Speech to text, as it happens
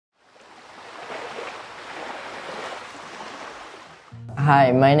Hi,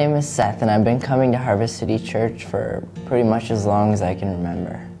 my name is Seth, and I've been coming to Harvest City Church for pretty much as long as I can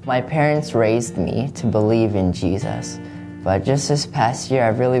remember. My parents raised me to believe in Jesus, but just this past year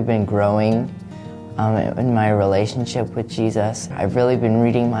I've really been growing in my relationship with Jesus. I've really been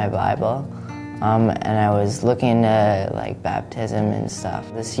reading my Bible, and I was looking into baptism and stuff.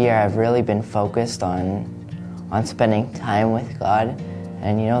 This year I've really been focused on spending time with God,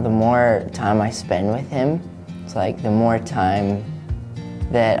 and the more time I spend with Him, it's like the more time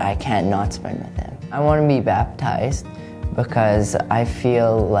that I can't not spend with Him. I want to be baptized because I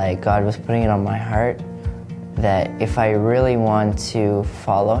feel like God was putting it on my heart that if I really want to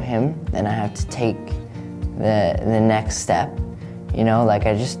follow Him, then I have to take the next step. I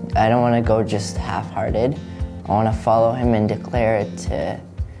don't want to go just half-hearted. I want to follow Him and declare it to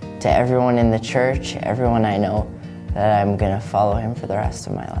everyone in the church, everyone I know, that I'm going to follow Him for the rest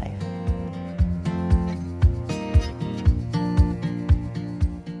of my life.